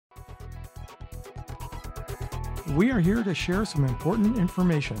we are here to share some important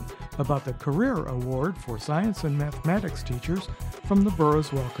information about the Career Award for Science and Mathematics Teachers from the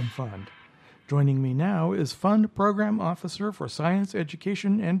Burroughs Wellcome Fund. Joining me now is Fund Program Officer for Science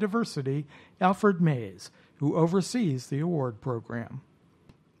Education and Diversity, Alfred Mays, who oversees the award program.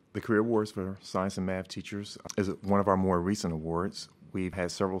 The Career Awards for Science and Math Teachers is one of our more recent awards. We've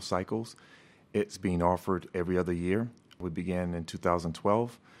had several cycles. It's being offered every other year. We began in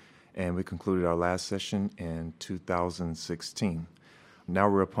 2012, and we concluded our last session in 2016. Now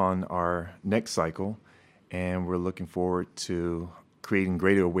we're upon our next cycle, and we're looking forward to creating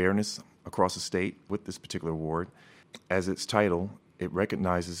greater awareness across the state with this particular award. As its title, it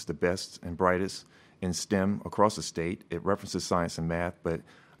recognizes the best and brightest in STEM across the state. It references science and math, but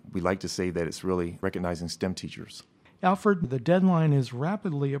we like to say that it's really recognizing STEM teachers. Alfred, the deadline is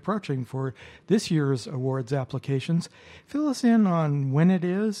rapidly approaching for this year's awards applications. Fill us in on when it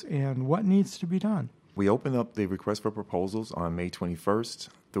is and what needs to be done. We open up the request for proposals on May 21st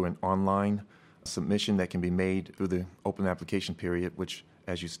through an online submission that can be made through the open application period, which,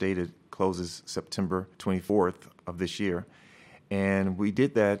 as you stated, closes September 24th of this year. And we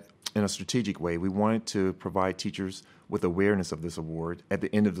did that in a strategic way. We wanted to provide teachers with awareness of this award at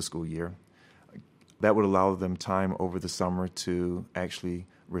the end of the school year. That would allow them time over the summer to actually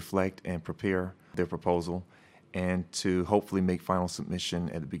reflect and prepare their proposal and to hopefully make final submission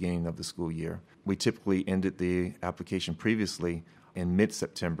at the beginning of the school year. We typically ended the application previously in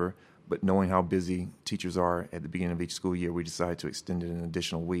mid-September, but knowing how busy teachers are at the beginning of each school year, we decided to extend it an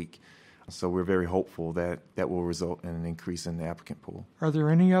additional week. So we're very hopeful that that will result in an increase in the applicant pool. Are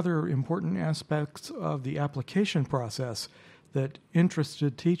there any other important aspects of the application process that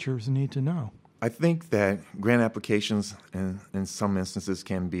interested teachers need to know? I think that grant applications in some instances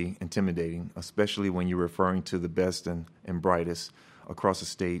can be intimidating, especially when you're referring to the best and brightest across the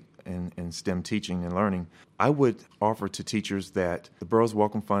state in STEM teaching and learning. I would offer to teachers that the Burroughs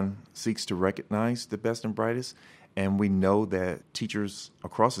Wellcome Fund seeks to recognize the best and brightest, and we know that teachers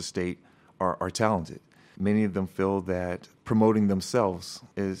across the state are talented. Many of them feel that promoting themselves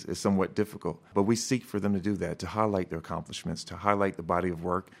is somewhat difficult, but we seek for them to do that, to highlight their accomplishments, to highlight the body of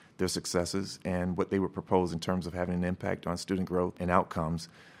work, their successes, and what they would propose in terms of having an impact on student growth and outcomes.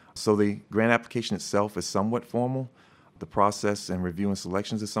 So the grant application itself is somewhat formal. The process and review and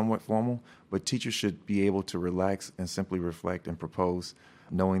selections is somewhat formal, but teachers should be able to relax and simply reflect and propose,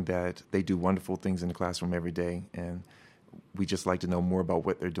 knowing that they do wonderful things in the classroom every day, and we just like to know more about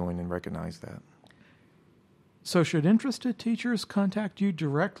what they're doing and recognize that. So should interested teachers contact you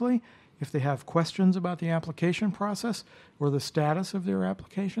directly if they have questions about the application process or the status of their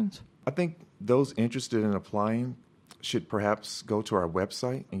applications? I think those interested in applying should perhaps go to our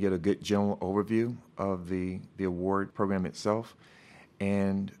website and get a good general overview of the award program itself.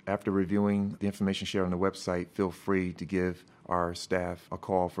 And after reviewing the information shared on the website, feel free to give our staff a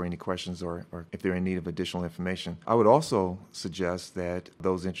call for any questions or if they're in need of additional information. I would also suggest that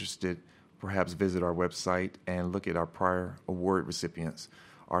those interested perhaps visit our website and look at our prior award recipients.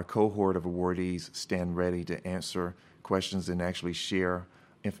 Our cohort of awardees stand ready to answer questions and actually share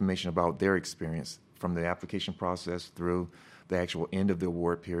information about their experience from the application process through the actual end of the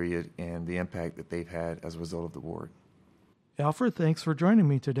award period and the impact that they've had as a result of the award. Alfred, thanks for joining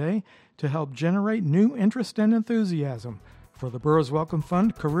me today to help generate new interest and enthusiasm for the Burroughs Wellcome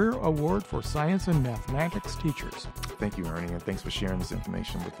Fund Career Award for Science and Mathematics Teachers. Thank you, Ernie, and thanks for sharing this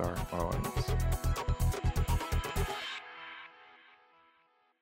information with our audience.